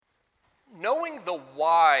Knowing the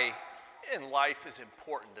why in life is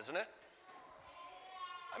important, isn't it?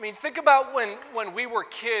 I mean, think about when we were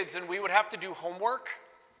kids and we would have to do homework,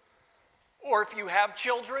 or if you have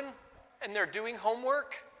children and they're doing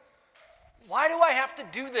homework, why do I have to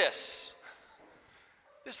do this?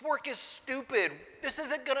 This work is stupid. This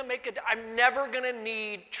isn't going to I'm never going to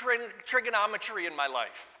need trigonometry in my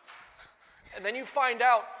life. And then you find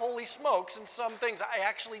out, holy smokes, in some things I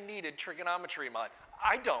actually needed trigonometry in my life.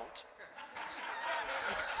 I don't.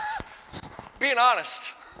 Being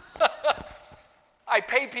honest. I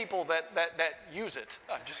pay people that use it.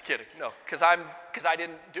 I'm just kidding. No, because I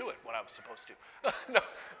didn't do it when I was supposed to.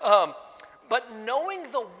 No. But knowing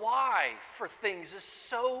the why for things is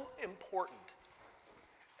so important.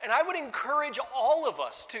 And I would encourage all of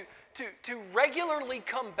us to regularly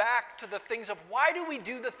come back to the things of why do we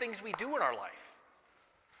do the things we do in our life?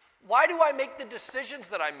 Why do I make the decisions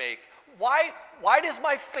that I make? Why does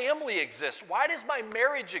my family exist? Why does my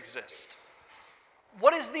marriage exist?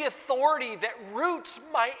 What is the authority that roots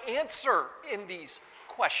my answer in these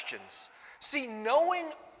questions? See,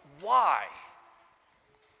 knowing why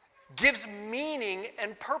gives meaning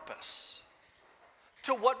and purpose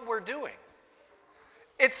to what we're doing.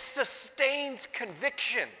 It sustains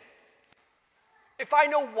conviction. If I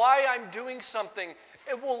know why I'm doing something,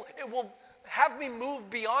 it will have me move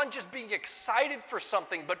beyond just being excited for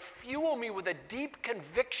something, but fuel me with a deep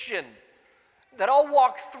conviction that I'll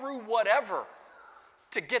walk through whatever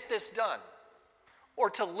to get this done or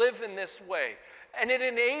to live in this way. And it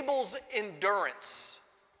enables endurance.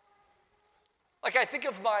 Like I think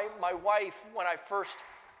of my wife when I first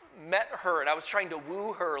met her and I was trying to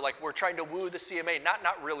woo her like we're trying to woo the CMA,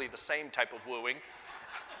 not really the same type of wooing.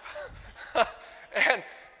 And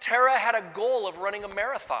Tara had a goal of running a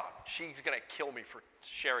marathon. She's going to kill me for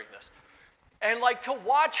sharing this. And like to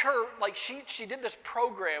watch her, like she did this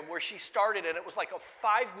program where she started and it was like a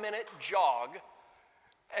 5-minute jog.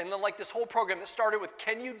 And then like this whole program that started with,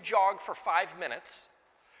 can you jog for 5 minutes?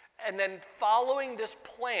 And then following this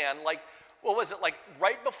plan, like, what was it, like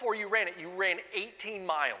right before you ran it, you ran 18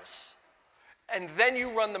 miles. And then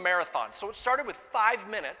you run the marathon. So it started with 5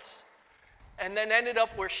 minutes and then ended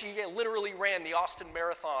up where she literally ran the Austin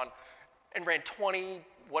Marathon and ran 20,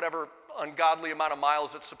 whatever ungodly amount of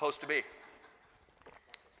miles it's supposed to be.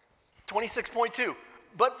 26.2.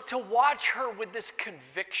 But to watch her with this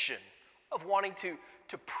conviction of wanting to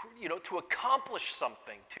accomplish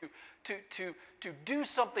something, to do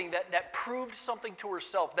something that proved something to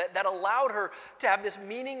herself, that allowed her to have this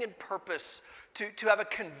meaning and purpose, to have a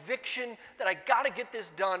conviction that I got to get this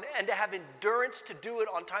done, and to have endurance to do it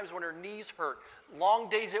on times when her knees hurt, long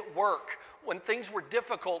days at work, when things were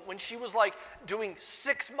difficult, when she was like doing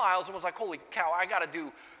 6 miles and was like, holy cow, I got to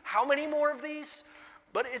do how many more of these?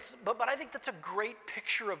 But I think that's a great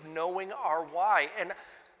picture of knowing our why.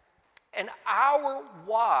 And our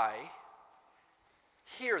why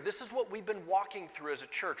here, this is what we've been walking through as a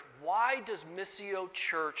church. Why does Missio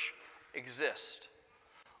Church exist?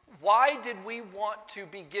 Why did we want to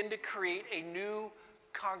begin to create a new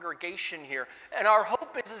congregation here? And our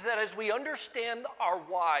hope is that as we understand our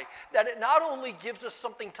why, that it not only gives us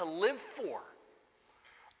something to live for,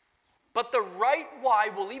 but the right why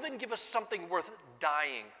will even give us something worth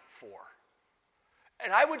dying for.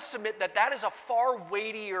 And I would submit that that is a far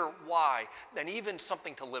weightier why than even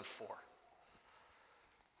something to live for.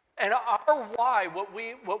 And our why, what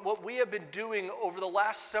we have been doing over the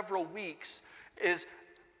last several weeks, is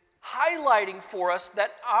highlighting for us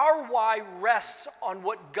that our why rests on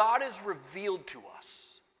what God has revealed to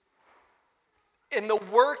us in the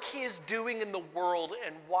work he is doing in the world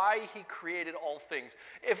and why he created all things.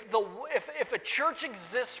 If a church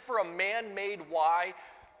exists for a man-made why,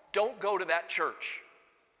 don't go to that church.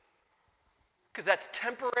 Because that's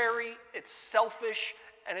temporary, it's selfish,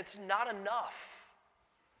 and it's not enough.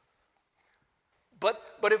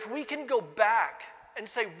 But if we can go back and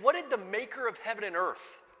say, what did the maker of heaven and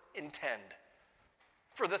earth intend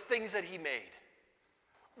for the things that he made?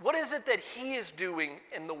 What is it that he is doing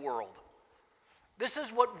in the world? This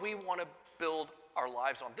is what we want to build our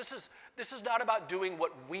lives on. This is not about doing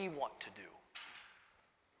what we want to do.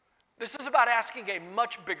 This is about asking a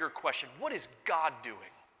much bigger question. What is God doing?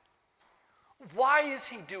 Why is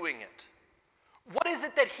he doing it? What is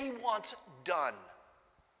it that he wants done?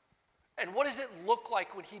 And what does it look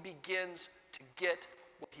like when he begins to get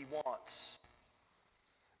what he wants?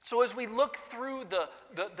 So as we look through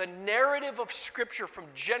the narrative of Scripture from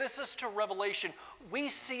Genesis to Revelation, we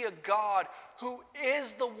see a God who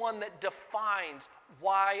is the one that defines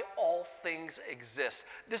why all things exist.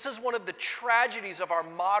 This is one of the tragedies of our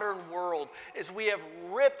modern world, is we have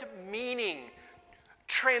ripped meaning,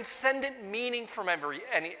 transcendent meaning from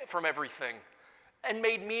everything, and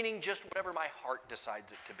made meaning just whatever my heart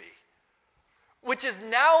decides it to be. Which is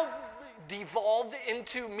now devolved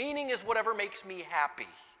into meaning is whatever makes me happy.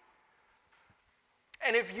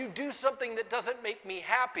 And if you do something that doesn't make me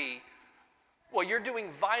happy, well, you're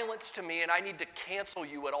doing violence to me and I need to cancel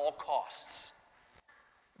you at all costs.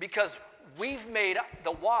 Because we've made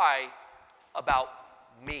the why about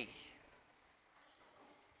me.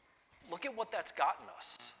 Look at what that's gotten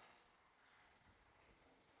us.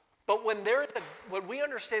 But when we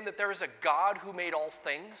understand that there is a God who made all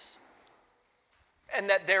things, and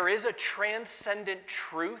that there is a transcendent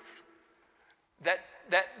truth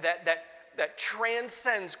that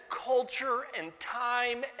transcends culture and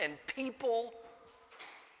time and people,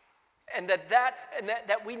 and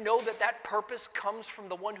that we know that purpose comes from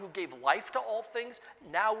the one who gave life to all things,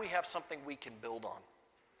 now we have something we can build on.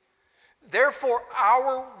 Therefore,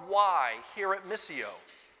 our why here at Missio,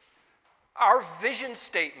 our vision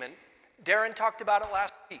statement, Darren talked about it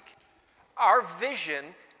last week. Our vision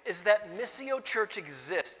is that Missio Church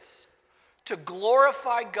exists to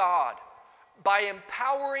glorify God by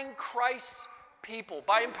empowering Christ's people,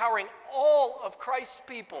 by empowering all of Christ's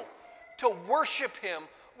people to worship him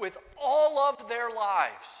with all of their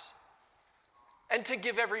lives, and to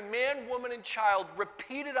give every man, woman, and child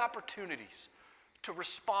repeated opportunities to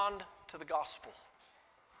respond to the gospel.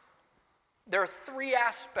 There are three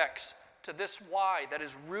aspects to this why that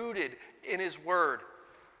is rooted in his word.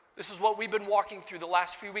 This is what we've been walking through the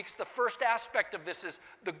last few weeks. The first aspect of this is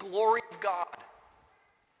the glory of God.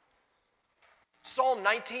 Psalm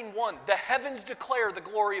 19:1, the heavens declare the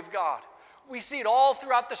glory of God. We see it all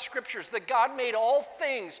throughout the scriptures, that God made all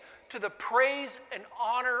things to the praise and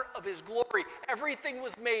honor of his glory. Everything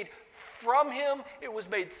was made from him, it was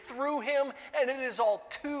made through him, and it is all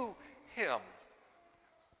to him.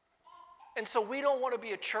 And so we don't want to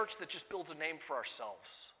be a church that just builds a name for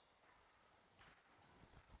ourselves.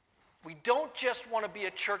 We don't just want to be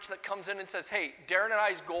a church that comes in and says, hey, Darren and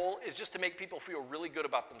I's goal is just to make people feel really good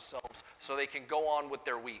about themselves so they can go on with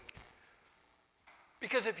their week.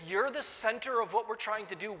 Because if you're the center of what we're trying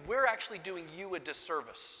to do, we're actually doing you a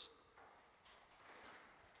disservice.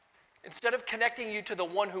 Instead of connecting you to the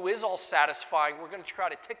one who is all satisfying, we're going to try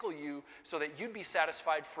to tickle you so that you'd be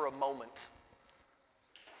satisfied for a moment.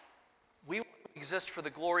 We exist for the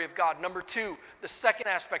glory of God. Number two, the second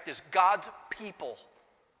aspect is God's people.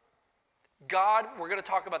 God, we're going to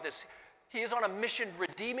talk about this, he is on a mission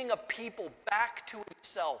redeeming a people back to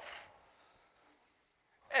himself.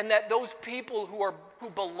 And that those people who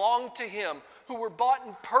belong to him, who were bought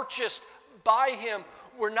and purchased by him,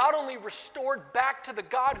 were not only restored back to the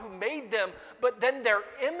God who made them, but then their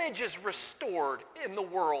image is restored in the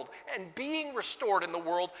world, and being restored in the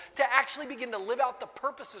world to actually begin to live out the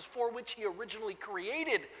purposes for which he originally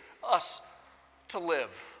created us to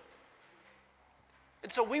live.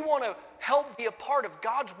 And so we want to help be a part of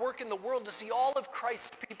God's work in the world to see all of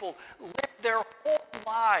Christ's people live their whole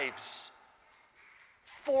lives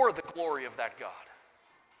for the glory of that God.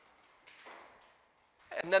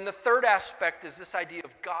 And then the third aspect is this idea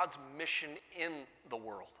of God's mission in the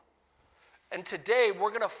world. And today we're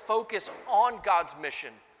going to focus on God's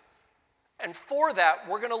mission. And for that,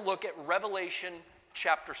 we're going to look at Revelation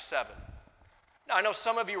chapter 7. Now, I know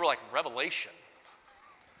some of you were like, Revelation?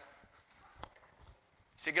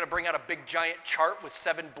 So you're going to bring out a big giant chart with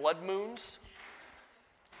 7 blood moons?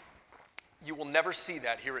 You will never see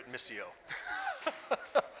that here at Missio.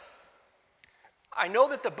 I know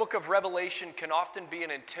that the book of Revelation can often be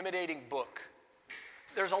an intimidating book.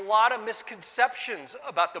 There's a lot of misconceptions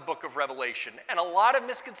about the book of Revelation, and a lot of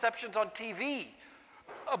misconceptions on TV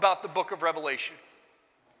about the book of Revelation.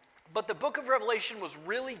 But the book of Revelation was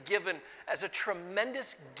really given as a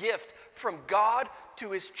tremendous gift from God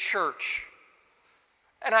to his church.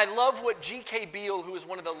 And I love what G.K. Beale, who is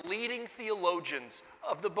one of the leading theologians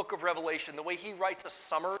of the book of Revelation, the way he writes a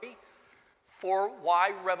summary for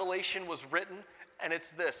why Revelation was written. And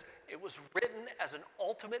it's this: it was written as an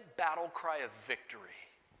ultimate battle cry of victory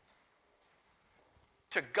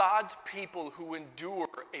to God's people who endure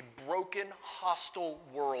a broken, hostile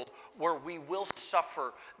world where we will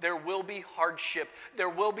suffer, there will be hardship, there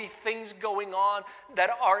will be things going on that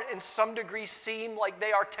are in some degree seem like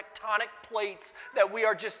they are tectonic plates, that we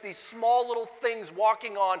are just these small little things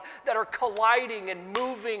walking on that are colliding and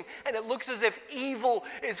moving, and it looks as if evil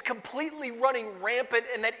is completely running rampant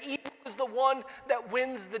and that evil is the one that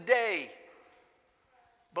wins the day.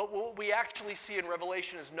 But what we actually see in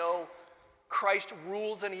Revelation is no, Christ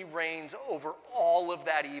rules and he reigns over all of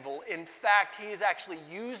that evil. In fact, he is actually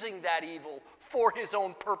using that evil for his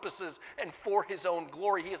own purposes and for his own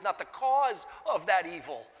glory. He is not the cause of that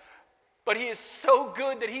evil, but he is so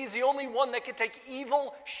good that he's the only one that can take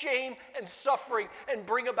evil, shame, and suffering and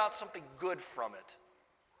bring about something good from it.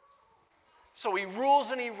 So he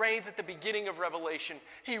rules and he reigns at the beginning of Revelation.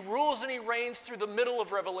 He rules and he reigns through the middle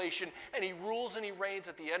of Revelation. And he rules and he reigns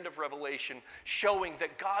at the end of Revelation, showing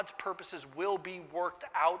that God's purposes will be worked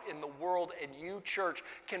out in the world. And you, church,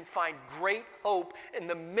 can find great hope in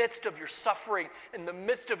the midst of your suffering, in the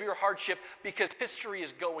midst of your hardship, because history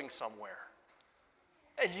is going somewhere.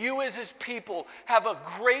 And you as his people have a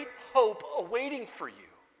great hope awaiting for you.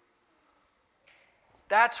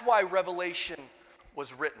 That's why Revelation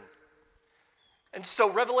was written. And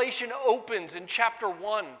so Revelation opens in chapter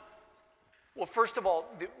 1. Well, first of all,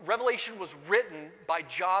 Revelation was written by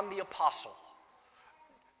John the Apostle.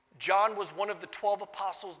 John was one of the 12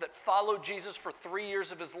 apostles that followed Jesus for 3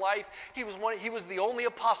 years of his life. He was the only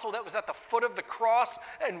apostle that was at the foot of the cross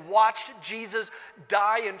and watched Jesus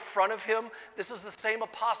die in front of him. This is the same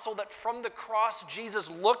apostle that from the cross,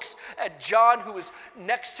 Jesus looks at John, who is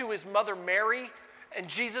next to his mother Mary, and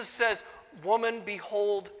Jesus says, "Woman,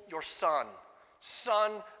 behold your son.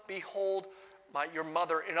 Son, behold your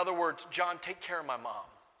mother." In other words, John, take care of my mom.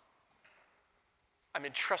 I'm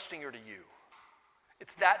entrusting her to you.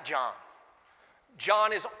 It's that John.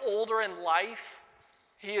 John is older in life.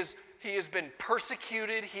 He has been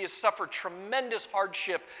persecuted. He has suffered tremendous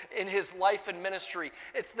hardship in his life and ministry.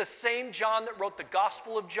 It's the same John that wrote the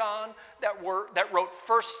Gospel of John, that wrote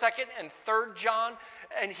 1st, 2nd, and 3rd John.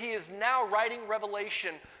 And he is now writing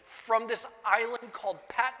Revelation from this island called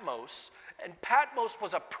Patmos. And Patmos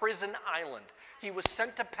was a prison island. He was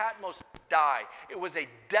sent to Patmos to die. It was a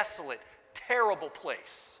desolate, terrible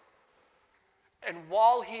place. And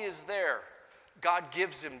while he is there, God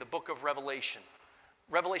gives him the book of Revelation.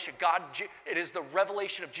 It is the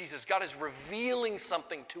revelation of Jesus. God is revealing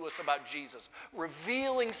something to us about Jesus,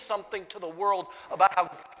 revealing something to the world about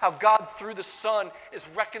how God, through the Son, is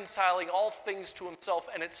reconciling all things to himself.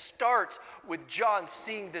 And it starts with John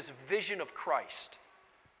seeing this vision of Christ.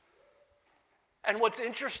 And what's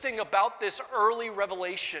interesting about this early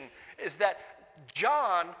revelation is that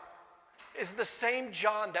John is the same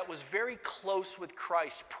John that was very close with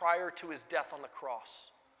Christ prior to his death on the cross.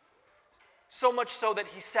 So much so that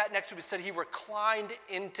he sat next to him and said he reclined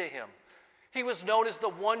into him. He was known as the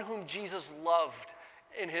one whom Jesus loved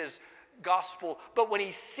in his gospel. But when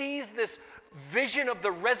he sees this vision of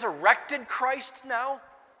the resurrected Christ now,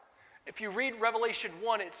 if you read Revelation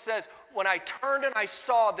 1, it says, "When I turned and I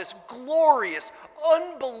saw this glorious,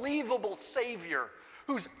 unbelievable Savior,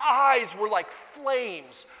 whose eyes were like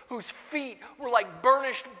flames, whose feet were like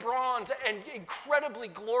burnished bronze and incredibly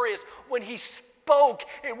glorious. When he spoke,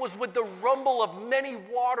 it was with the rumble of many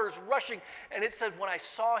waters rushing." And it said, when I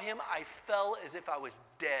saw him, I fell as if I was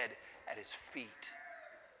dead at his feet.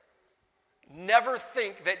 Never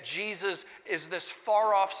think that Jesus is this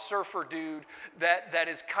far-off surfer dude that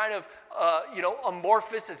is kind of,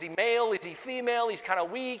 amorphous. Is he male? Is he female? He's kind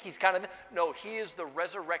of weak. No, he is the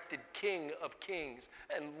resurrected King of kings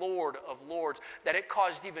and Lord of lords. That it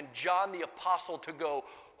caused even John the Apostle to go,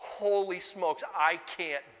 "Holy smokes, I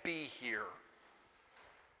can't be here."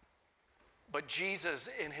 But Jesus,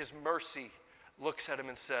 in his mercy, looks at him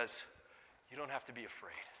and says, "You don't have to be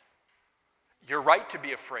afraid. You're right to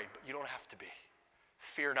be afraid, but you don't have to be.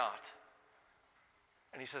 Fear not."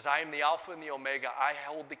 And he says, "I am the Alpha and the Omega. I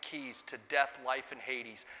hold the keys to death, life, and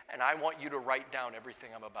Hades. And I want you to write down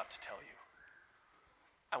everything I'm about to tell you.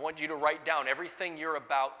 I want you to write down everything you're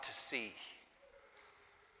about to see."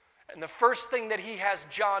 And the first thing that he has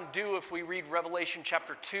John do, if we read Revelation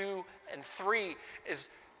chapter 2 and 3, is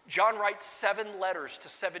John writes 7 letters to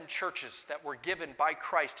 7 churches that were given by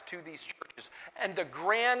Christ to these churches. And the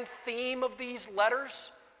grand theme of these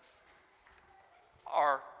letters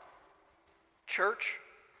are, church,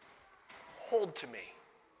 hold to me.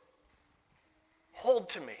 Hold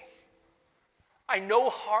to me. I know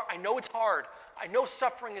it's hard. I know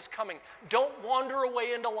suffering is coming. Don't wander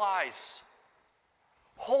away into lies.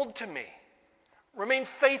 Hold to me. Remain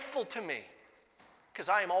faithful to me, because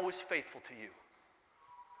I am always faithful to you.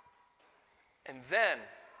 And then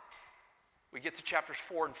we get to chapters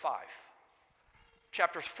 4 and 5.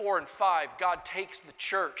 Chapters 4 and 5, God takes the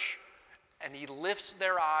church and he lifts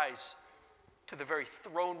their eyes to the very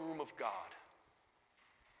throne room of God.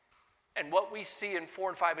 And what we see in 4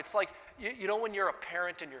 and 5, it's like, you know when you're a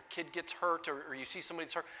parent and your kid gets hurt, or you see somebody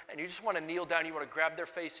that's hurt, and you just want to kneel down, you want to grab their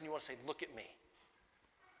face and you want to say, "Look at me.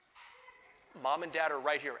 Mom and dad are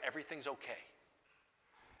right here. Everything's okay."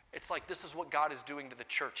 It's like this is what God is doing to the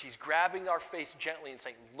church. He's grabbing our face gently and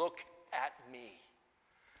saying, look at me.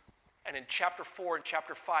 And in chapter 4 and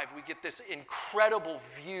chapter 5, we get this incredible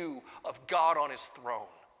view of God on his throne.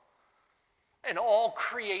 And all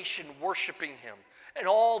creation worshiping him. And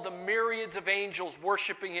all the myriads of angels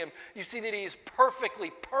worshiping him. You see that he is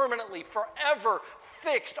perfectly, permanently, forever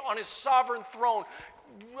fixed on his sovereign throne,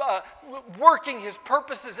 working his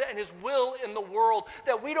purposes and his will in the world,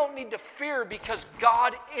 that we don't need to fear because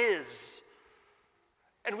God is.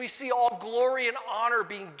 And we see all glory and honor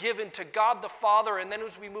being given to God the Father. And then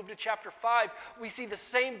as we move to chapter 5, we see the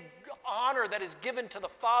same honor that is given to the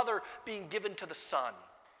Father being given to the Son.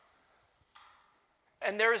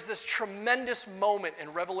 And there is this tremendous moment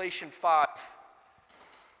in Revelation 5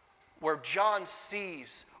 where John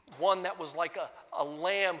sees one that was like a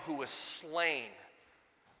lamb who was slain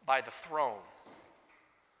by the throne.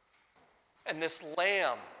 And this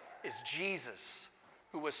lamb is Jesus,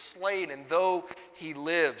 who was slain, and though he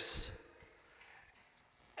lives.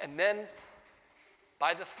 And then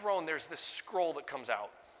by the throne, there's this scroll that comes out.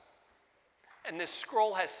 And this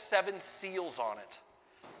scroll has 7 seals on it.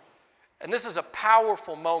 And this is a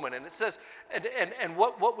powerful moment. And it says, and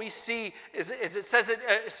what we see is it says,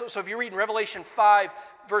 so if you read in Revelation 5,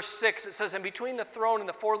 verse 6, it says, and between the throne and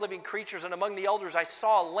the 4 living creatures and among the elders, I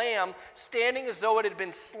saw a lamb standing as though it had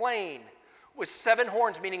been slain, with 7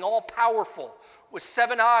 horns, meaning all powerful, with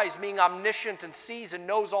 7 eyes, meaning omniscient and sees and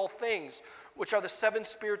knows all things, which are the 7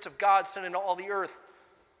 spirits of God sent into all the earth.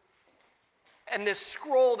 And this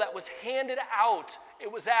scroll that was handed out,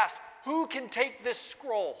 it was asked, who can take this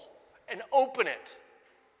scroll and open it?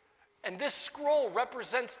 And this scroll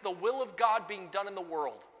represents the will of God being done in the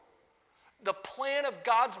world. The plan of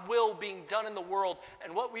God's will being done in the world.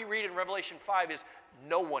 And what we read in Revelation 5 is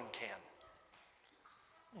no one can.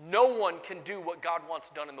 No one can do what God wants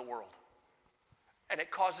done in the world. And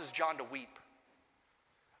it causes John to weep.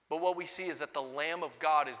 But what we see is that the Lamb of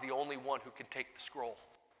God is the only one who can take the scroll.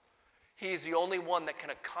 He is the only one that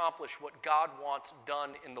can accomplish what God wants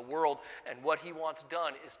done in the world. And what he wants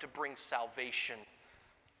done is to bring salvation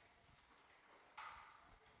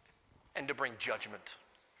and to bring judgment.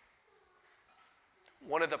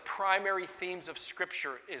 One of the primary themes of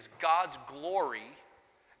Scripture is God's glory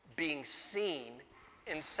being seen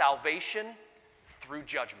in salvation through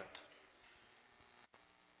judgment.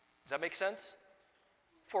 Does that make sense?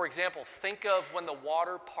 For example, think of when the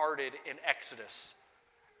water parted in Exodus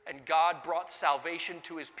and God brought salvation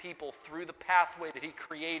to his people through the pathway that he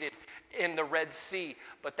created in the Red Sea.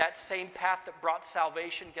 But that same path that brought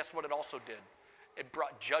salvation, guess what it also did? It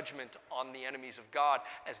brought judgment on the enemies of God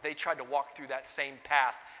as they tried to walk through that same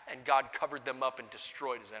path, and God covered them up and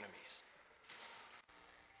destroyed his enemies.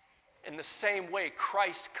 In the same way,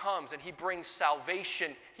 Christ comes and he brings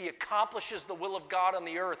salvation. He accomplishes the will of God on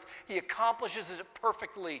the earth. He accomplishes it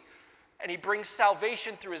perfectly. And he brings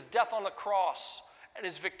salvation through his death on the cross and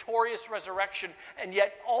his victorious resurrection. And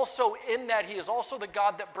yet also in that, he is also the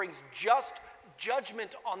God that brings just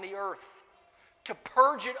judgment on the earth to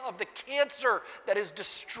purge it of the cancer that has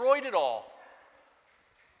destroyed it all.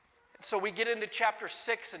 And so we get into chapter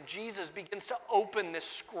 6 and Jesus begins to open this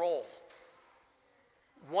scroll.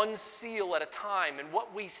 One seal at a time. And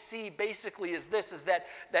what we see basically is this, is that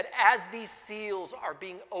as these seals are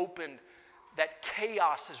being opened, that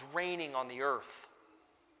chaos is reigning on the earth.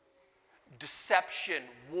 Deception,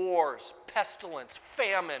 wars, pestilence,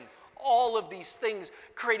 famine, all of these things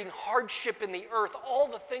creating hardship in the earth, all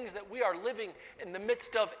the things that we are living in the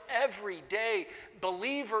midst of every day.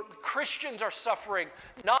 Christians are suffering,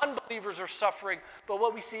 non-believers are suffering, but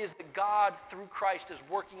what we see is that God, through Christ, is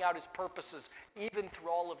working out his purposes even through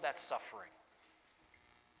all of that suffering.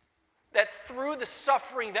 That through the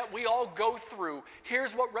suffering that we all go through,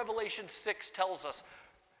 here's what Revelation 6 tells us.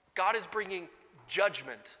 God is bringing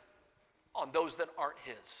judgment on those that aren't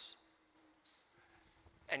his.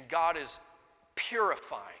 And God is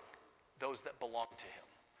purifying those that belong to him.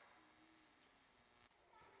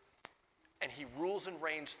 And he rules and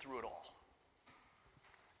reigns through it all.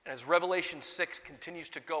 And as Revelation 6 continues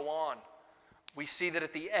to go on, we see that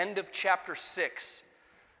at the end of chapter 6,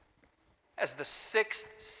 as the 6th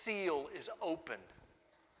seal is opened,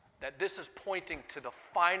 that this is pointing to the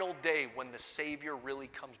final day when the Savior really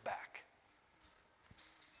comes back.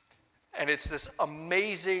 And it's this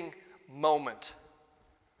amazing moment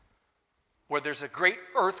where there's a great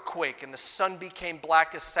earthquake and the sun became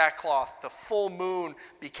black as sackcloth, the full moon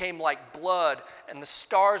became like blood, and the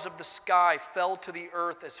stars of the sky fell to the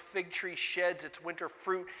earth as fig tree sheds its winter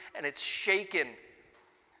fruit, and it's shaken,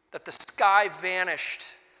 that the sky vanished,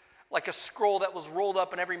 like a scroll that was rolled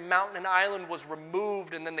up, and every mountain and island was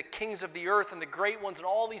removed, and then the kings of the earth and the great ones and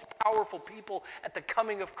all these powerful people at the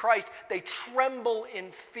coming of Christ, they tremble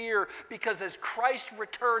in fear, because as Christ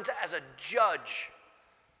returns as a judge,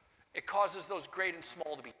 it causes those great and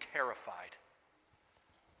small to be terrified.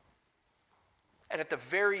 And at the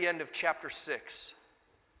very end of chapter 6,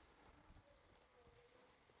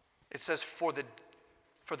 it says, for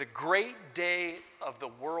the great day of the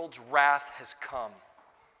world's wrath has come.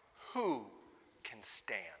 Who can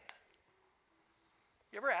stand?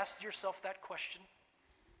 You ever asked yourself that question?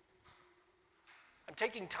 I'm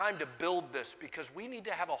taking time to build this because we need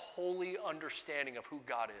to have a holy understanding of who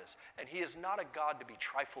God is. And he is not a God to be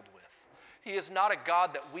trifled with. He is not a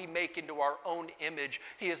God that we make into our own image.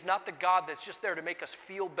 He is not the God that's just there to make us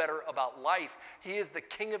feel better about life. He is the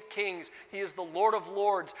King of Kings. He is the Lord of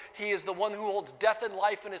Lords. He is the one who holds death and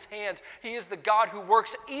life in his hands. He is the God who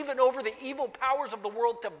works even over the evil powers of the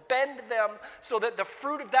world to bend them so that the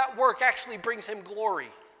fruit of that work actually brings him glory.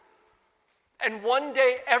 And one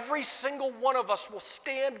day, every single one of us will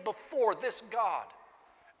stand before this God.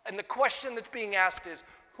 And the question that's being asked is,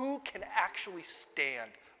 who can actually stand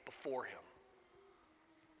before him?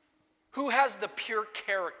 Who has the pure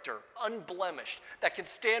character, unblemished, that can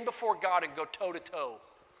stand before God and go toe to toe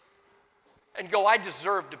and go, I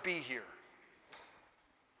deserve to be here?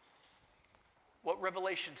 What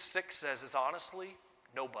Revelation 6 says is honestly,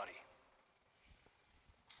 nobody.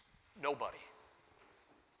 Nobody.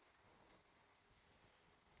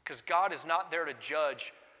 Because God is not there to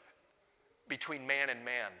judge between man and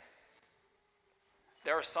man.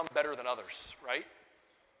 There are some better than others, right?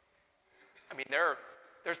 I mean,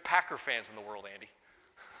 there's Packer fans in the world, Andy.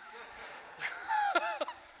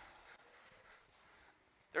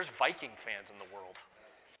 There's Viking fans in the world.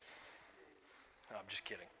 No, I'm just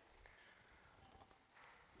kidding.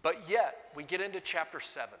 But yet, we get into chapter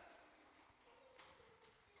 7.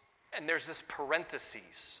 And there's this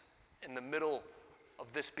parentheses in the middle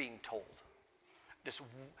of this being told.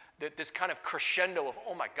 This kind of crescendo of,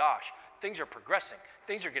 oh my gosh, things are progressing.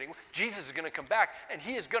 Things are getting, Jesus is going to come back, and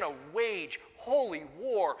he is going to wage holy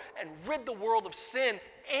war and rid the world of sin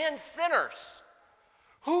and sinners.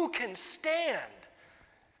 Who can stand?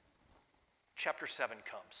 Chapter 7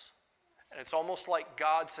 comes. And it's almost like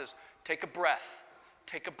God says, take a breath.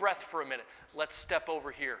 Take a breath for a minute. Let's step over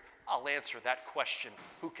here. I'll answer that question.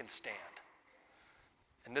 Who can stand?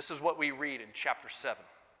 And this is what we read in chapter 7.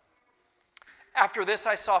 After this,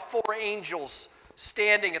 I saw 4 angels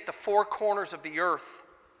standing at the 4 corners of the earth,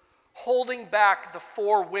 holding back the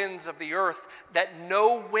 4 winds of the earth, that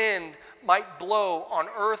no wind might blow on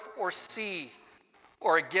earth or sea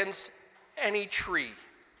or against any tree.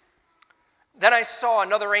 Then I saw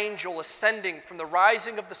another angel ascending from the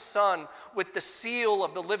rising of the sun with the seal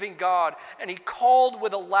of the living God, and he called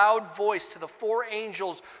with a loud voice to the 4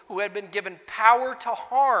 angels who had been given power to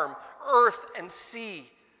harm earth and sea,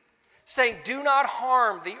 saying, do not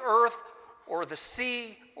harm the earth or the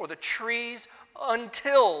sea or the trees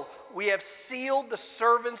until we have sealed the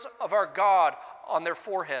servants of our God on their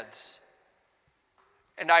foreheads.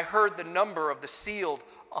 And I heard the number of the sealed,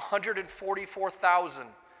 144,000,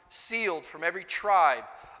 sealed from every tribe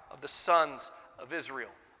of the sons of Israel.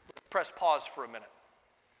 Let's press pause for a minute.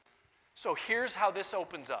 So here's how this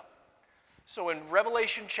opens up. So in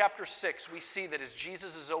Revelation chapter 6, we see that as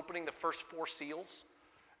Jesus is opening the first 4 seals,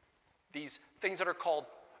 these things that are called,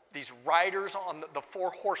 these riders on the 4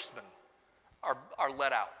 horsemen are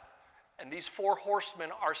let out. And these 4 horsemen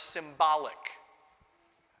are symbolic.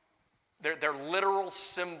 They're literal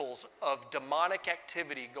symbols of demonic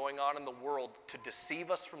activity going on in the world to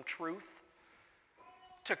deceive us from truth,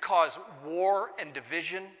 to cause war and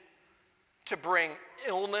division, to bring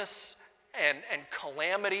illness and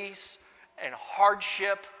calamities and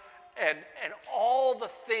hardship and all the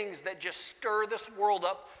things that just stir this world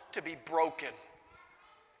up to be broken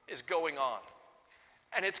is going on.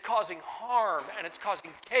 And it's causing harm, and it's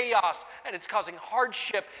causing chaos, and it's causing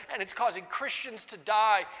hardship, and it's causing Christians to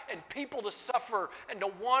die, and people to suffer, and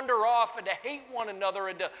to wander off, and to hate one another,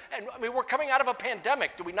 and I mean, we're coming out of a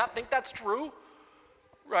pandemic. Do we not think that's true?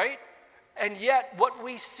 Right? And yet, what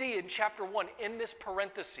we see in chapter 1, in this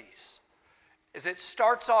parentheses, is it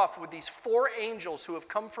starts off with these 4 angels who have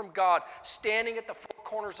come from God standing at the 4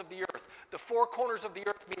 corners of the earth. The 4 corners of the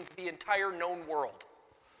earth means the entire known world.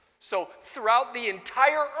 So throughout the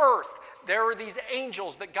entire earth, there are these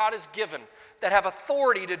angels that God has given that have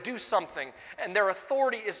authority to do something. And their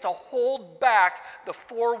authority is to hold back the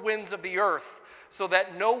 4 winds of the earth so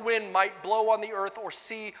that no wind might blow on the earth or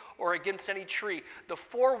sea or against any tree. The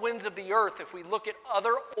 4 winds of the earth, if we look at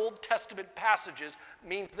other Old Testament passages,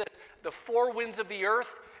 means that the 4 winds of the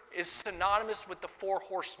earth is synonymous with the four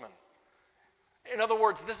horsemen. In other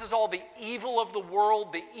words, this is all the evil of the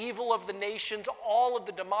world, the evil of the nations, all of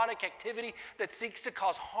the demonic activity that seeks to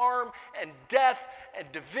cause harm and death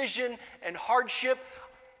and division and hardship.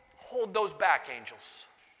 Hold those back, angels.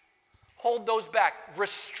 Hold those back.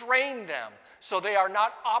 Restrain them so they are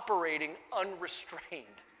not operating unrestrained.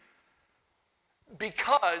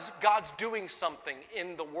 Because God's doing something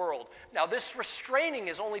in the world. Now, this restraining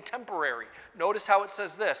is only temporary. Notice how it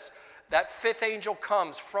says this. That fifth angel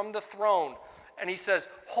comes from the throne, and he says,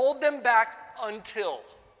 hold them back until.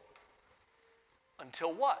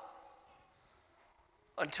 Until what?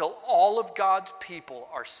 Until all of God's people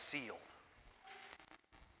are sealed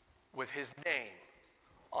with his name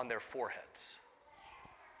on their foreheads.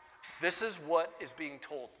 This is what is being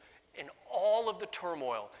told. In all of the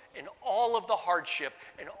turmoil, in all of the hardship,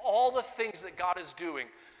 in all the things that God is doing,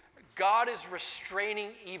 God is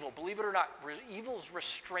restraining evil. Believe it or not, evil is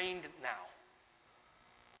restrained now.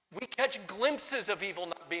 We catch glimpses of evil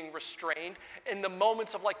not being restrained in the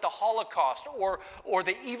moments of like the Holocaust or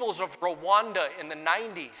the evils of Rwanda in the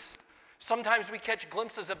 90s. Sometimes we catch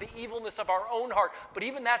glimpses of the evilness of our own heart, but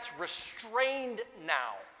even that's restrained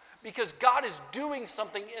now. Because God is doing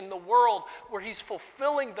something in the world where he's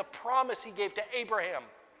fulfilling the promise he gave to Abraham.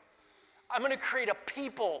 I'm going to create a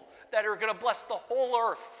people that are going to bless the whole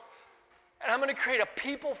earth. And I'm going to create a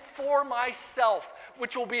people for myself,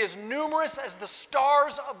 which will be as numerous as the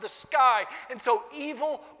stars of the sky. And so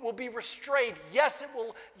evil will be restrained. Yes, it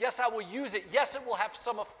will. Yes, I will use it. Yes, it will have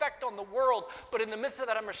some effect on the world. But in the midst of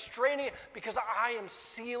that, I'm restraining it because I am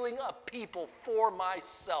sealing a people for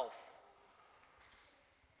myself.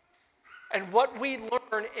 And what we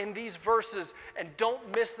learn in these verses, and don't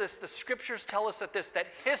miss this, the scriptures tell us that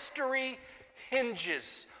history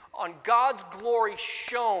hinges on God's glory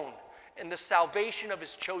shown in the salvation of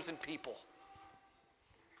his chosen people.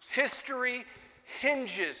 History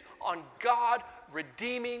hinges on God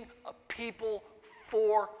redeeming a people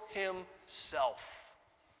for himself.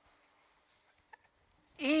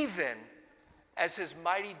 Even as his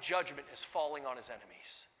mighty judgment is falling on his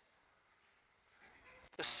enemies.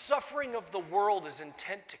 The suffering of the world is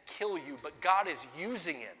intent to kill you, but God is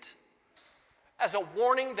using it as a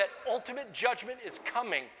warning that ultimate judgment is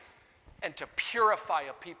coming and to purify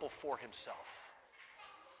a people for himself.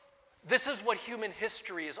 This is what human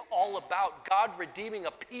history is all about, God redeeming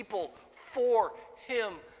a people for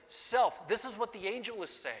himself. This is what the angel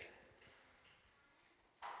is saying.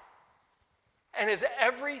 And as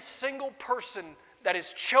every single person that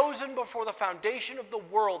is chosen before the foundation of the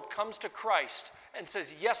world comes to Christ and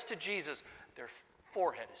says yes to Jesus, their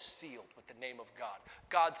forehead is sealed with the name of God.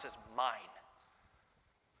 God says, mine.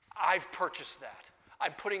 I've purchased that.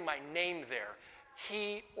 I'm putting my name there.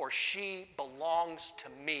 He or she belongs to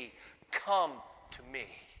me. Come to me.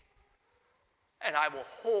 And I will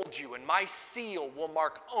hold you, and my seal will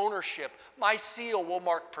mark ownership. My seal will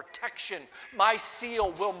mark protection. My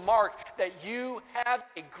seal will mark that you have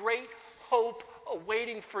a great hope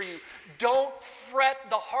awaiting for you. Don't fret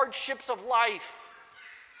the hardships of life.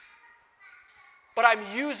 But I'm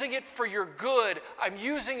using it for your good. I'm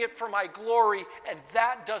using it for my glory, and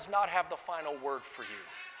that does not have the final word for you.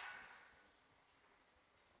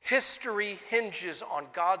 History hinges on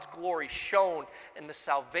God's glory shown in the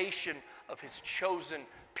salvation of his chosen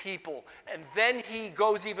people. And then he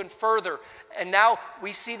goes even further, and now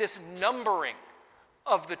we see this numbering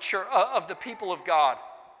of the church, of the people of God.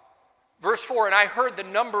 Verse 4, and I heard the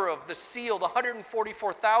number of the sealed,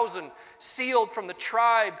 144,000 sealed from the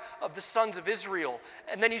tribe of the sons of Israel.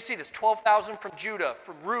 And then you see this, 12,000 from Judah,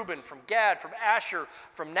 from Reuben, from Gad, from Asher,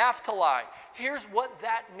 from Naphtali. Here's what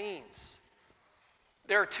that means.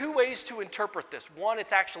 There are two ways to interpret this. One,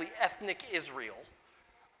 it's actually ethnic Israel,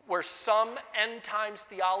 where some end times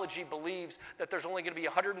theology believes that there's only going to be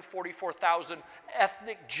 144,000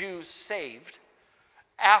 ethnic Jews saved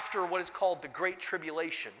after what is called the Great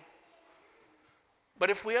Tribulation. But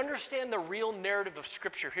if we understand the real narrative of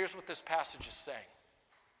Scripture, here's what this passage is saying.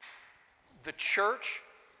 The church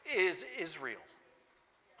is Israel.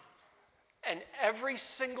 And every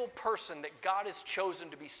single person that God has chosen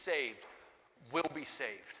to be saved will be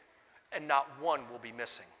saved. And not one will be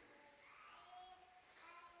missing.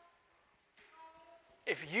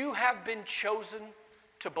 If you have been chosen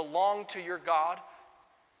to belong to your God,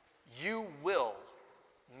 you will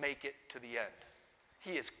make it to the end.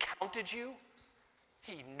 He has counted you.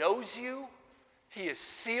 He knows you, he has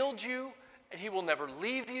sealed you, and he will never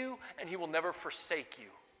leave you, and he will never forsake you.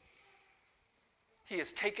 He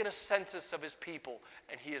has taken a census of his people,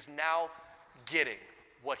 and he is now getting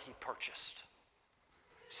what he purchased.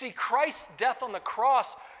 See, Christ's death on the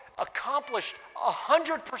cross accomplished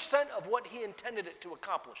 100% of what he intended it to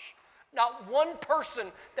accomplish. Not one person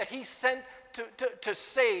that he sent to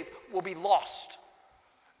save will be lost.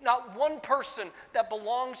 Not one person that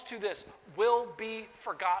belongs to this will be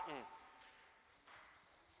forgotten.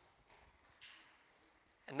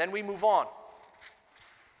 And then we move on.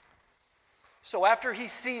 So after he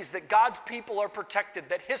sees that God's people are protected,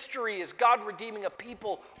 that history is God redeeming a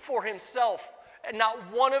people for himself, and not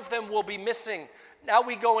one of them will be missing, now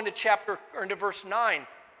we go into verse 9.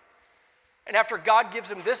 And after God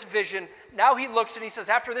gives him this vision, now he looks and he says,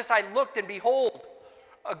 after this I looked, and behold,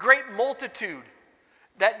 a great multitude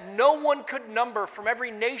that no one could number, from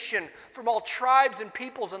every nation, from all tribes and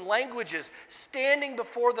peoples and languages, standing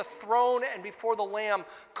before the throne and before the Lamb,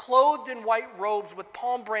 clothed in white robes with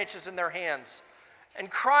palm branches in their hands,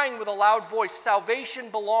 and crying with a loud voice, salvation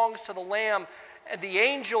belongs to the Lamb. And the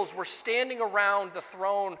angels were standing around the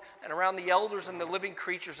throne and around the elders and the living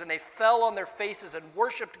creatures, and they fell on their faces and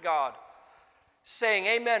worshiped God, saying,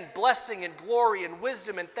 Amen, blessing and glory and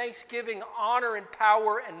wisdom and thanksgiving, honor and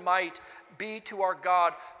power and might be to our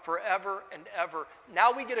God forever and ever.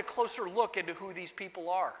 Now we get a closer look into who these people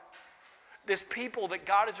are. This people that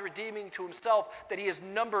God is redeeming to himself, that he has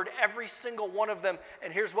numbered every single one of them.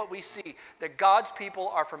 And here's what we see, that God's people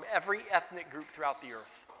are from every ethnic group throughout the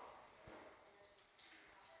earth.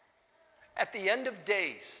 At the end of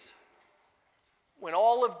days, when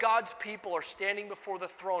all of God's people are standing before the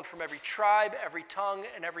throne from every tribe, every tongue,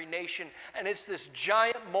 and every nation, and it's this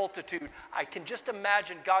giant multitude, I can just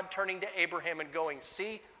imagine God turning to Abraham and going,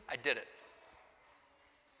 see, I did it.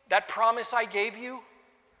 That promise I gave you,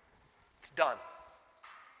 it's done.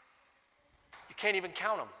 You can't even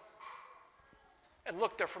count them. And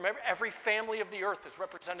look, they're from every family of the earth is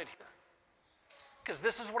represented here. Because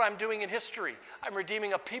this is what I'm doing in history. I'm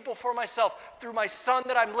redeeming a people for myself through my Son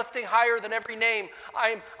that I'm lifting higher than every name.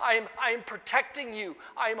 I am protecting you.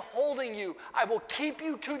 I am holding you. I will keep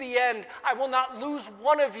you to the end. I will not lose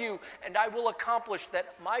one of you. And I will accomplish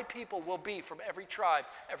that my people will be from every tribe,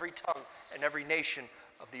 every tongue, and every nation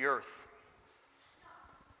of the earth.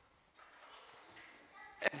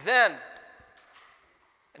 And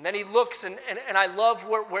then he looks, and I love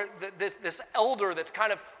where this elder that's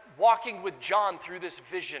kind of walking with John through this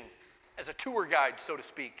vision as a tour guide, so to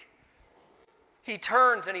speak. He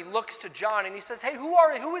turns and he looks to John and he says, hey,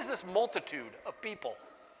 who is this multitude of people?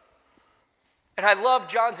 And I love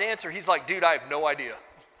John's answer. He's like, dude, I have no idea.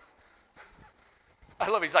 I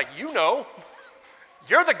love it. He's like, you know.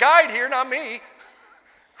 You're the guide here, not me.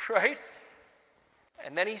 Right?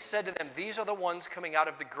 And then he said to them, these are the ones coming out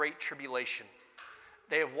of the great tribulation.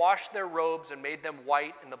 They have washed their robes and made them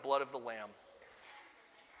white in the blood of the Lamb.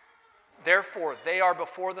 Therefore, they are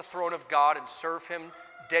before the throne of God and serve him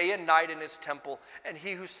day and night in his temple. And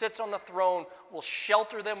he who sits on the throne will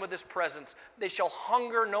shelter them with his presence. They shall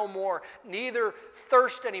hunger no more, neither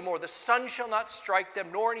thirst anymore. The sun shall not strike them,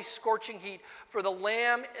 nor any scorching heat. For the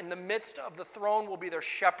Lamb in the midst of the throne will be their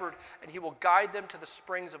shepherd, and he will guide them to the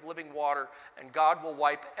springs of living water, and God will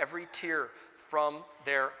wipe every tear from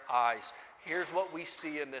their eyes. Here's what we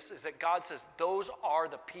see in this, is that God says those are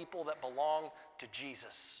the people that belong to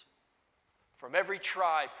Jesus. From every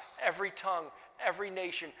tribe, every tongue, every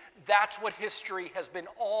nation. That's what history has been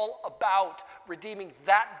all about, redeeming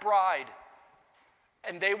that bride.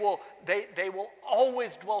 And they will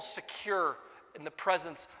always dwell secure in the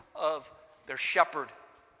presence of their shepherd.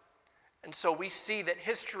 And so we see that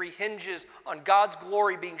history hinges on God's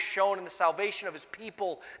glory being shown in the salvation of his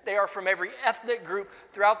people. They are from every ethnic group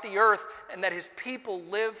throughout the earth, and that his people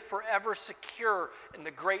live forever secure in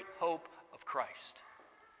the great hope of Christ.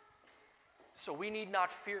 So we need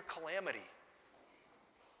not fear calamity.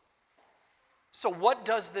 So what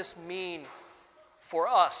does this mean for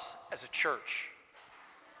us as a church?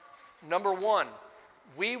 Number one,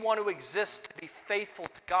 we want to exist to be faithful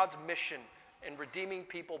to God's mission in redeeming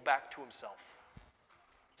people back to himself.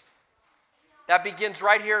 That begins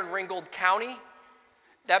right here in Ringgold County.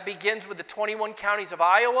 That begins with the 21 counties of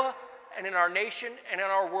Iowa, and in our nation and in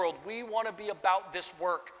our world. We want to be about this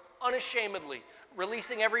work unashamedly,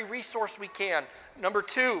 releasing every resource we can. Number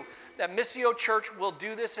two, that Missio Church will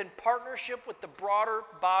do this in partnership with the broader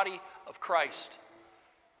body of Christ.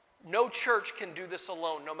 No church can do this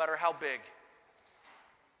alone, no matter how big.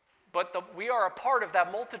 But we are a part of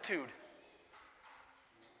that multitude.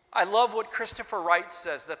 I love what Christopher Wright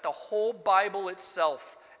says, that the whole Bible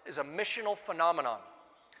itself is a missional phenomenon.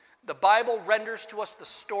 The Bible renders to us the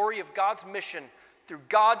story of God's mission through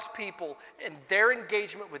God's people and their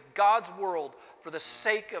engagement with God's world for the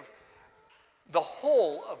sake of the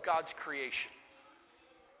whole of God's creation.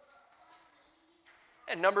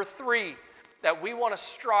 And number three, that we want to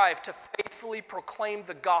strive to faithfully proclaim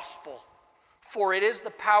the gospel, for it is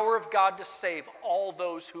the power of God to save all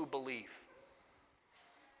those who believe.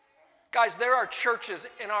 Guys, there are churches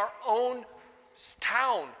in our own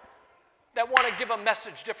town that want to give a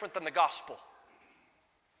message different than the gospel.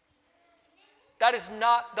 That is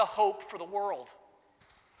not the hope for the world.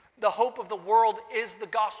 The hope of the world is the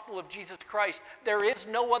gospel of Jesus Christ. There is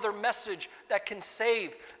no other message that can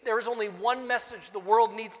save. There is only one message the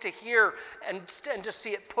world needs to hear and to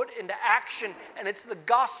see it put into action, and it's the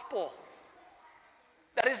gospel.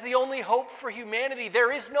 That is the only hope for humanity.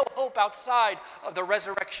 There is no hope outside of the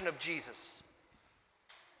resurrection of Jesus.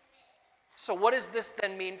 So what does this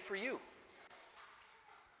then mean for you?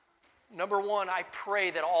 Number one, I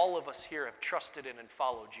pray that all of us here have trusted in and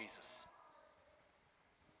followed Jesus.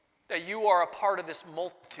 That you are a part of this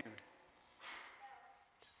multitude.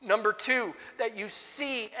 Number two, that you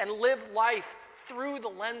see and live life through the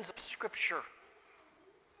lens of Scripture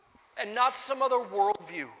and not some other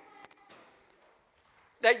worldview.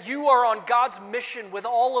 That you are on God's mission with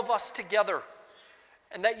all of us together,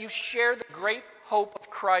 and that you share the great hope of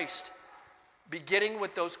Christ, beginning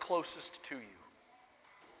with those closest to you.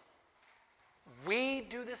 We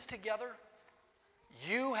do this together.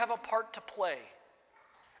 You have a part to play,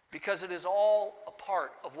 because it is all a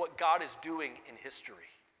part of what God is doing in history.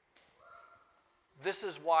 This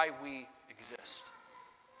is why we exist.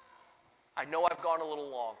 I know I've gone a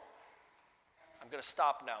little long. I'm going to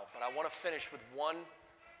stop now, but I want to finish with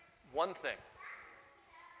one thing.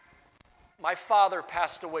 My father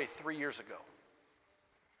passed away 3 years ago.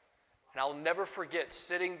 And I'll never forget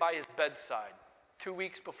sitting by his bedside 2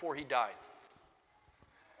 weeks before he died.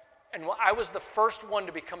 And I was the first one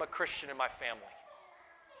to become a Christian in my family.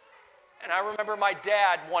 And I remember my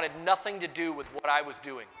dad wanted nothing to do with what I was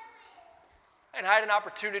doing. And I had an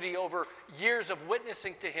opportunity over years of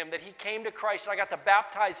witnessing to him that he came to Christ, and I got to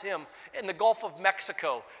baptize him in the Gulf of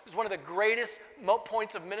Mexico. It was one of the greatest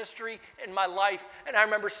points of ministry in my life. And I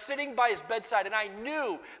remember sitting by his bedside, and I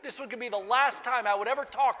knew this was going to be the last time I would ever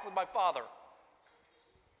talk with my father.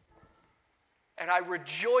 And I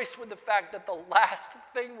rejoiced with the fact that the last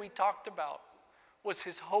thing we talked about was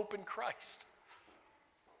his hope in Christ.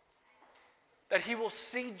 That he will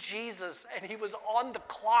see Jesus, and he was on the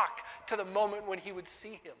clock to the moment when he would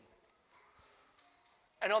see him.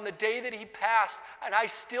 And on the day that he passed, and I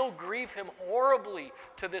still grieve him horribly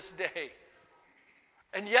to this day.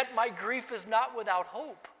 And yet my grief is not without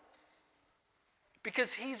hope,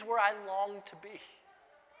 because he's where I long to be.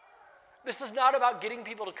 This is not about getting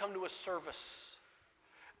people to come to a service.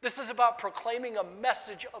 This is about proclaiming a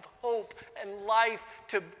message of hope and life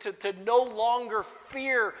to no longer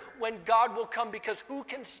fear when God will come, because who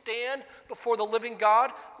can stand before the living God?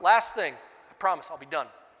 Last thing, I promise I'll be done.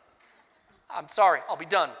 I'm sorry, I'll be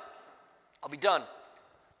done. I'll be done.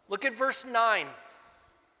 Look at verse 9,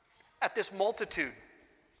 at this multitude.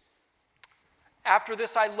 After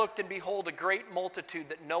this I looked, and behold, a great multitude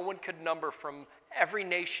that no one could number, from every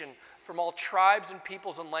nation, from all tribes and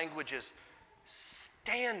peoples and languages,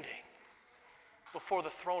 standing before the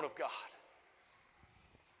throne of God.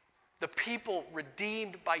 The people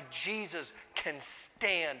redeemed by Jesus can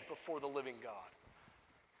stand before the living God.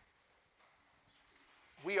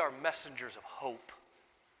 We are messengers of hope.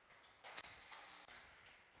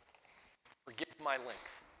 Forgive my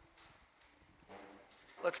length.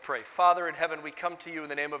 Let's pray. Father in heaven, we come to you in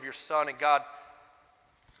the name of your Son. And God,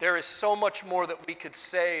 there is so much more that we could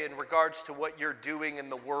say in regards to what you're doing in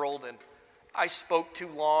the world, and I spoke too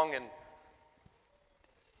long, and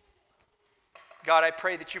God, I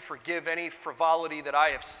pray that you forgive any frivolity that I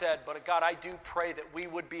have said, but God, I do pray that we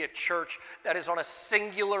would be a church that is on a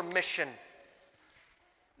singular mission,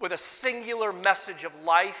 with a singular message of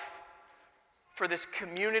life for this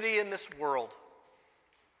community in this world,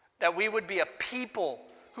 that we would be a people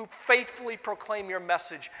who faithfully proclaim your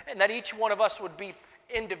message, and that each one of us would be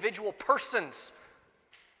individual persons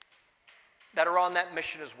that are on that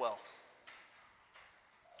mission as well.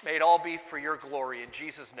 May it all be for your glory. In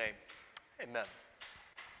Jesus' name, amen.